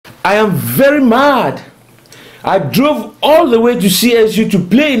I am very mad. I drove all the way to CSU to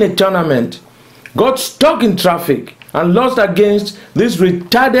play in a tournament, got stuck in traffic, and lost against this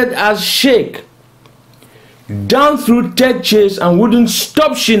retarded ass sheikh. Down through Ted Chase and wouldn't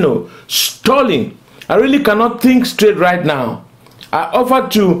stop Shino, stalling. I really cannot think straight right now. I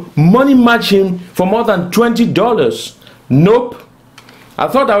offered to money match him for more than $20. Nope. I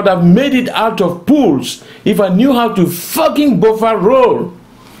thought I would have made it out of pools if I knew how to fucking buffer roll.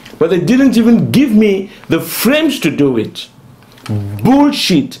 But they didn't even give me the frames to do it.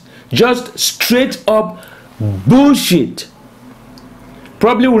 Bullshit. Just straight up bullshit.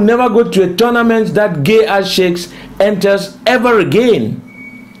 Probably will never go to a tournament that gay ass shakes enters ever again.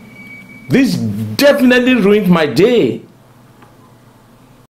 This definitely ruined my day.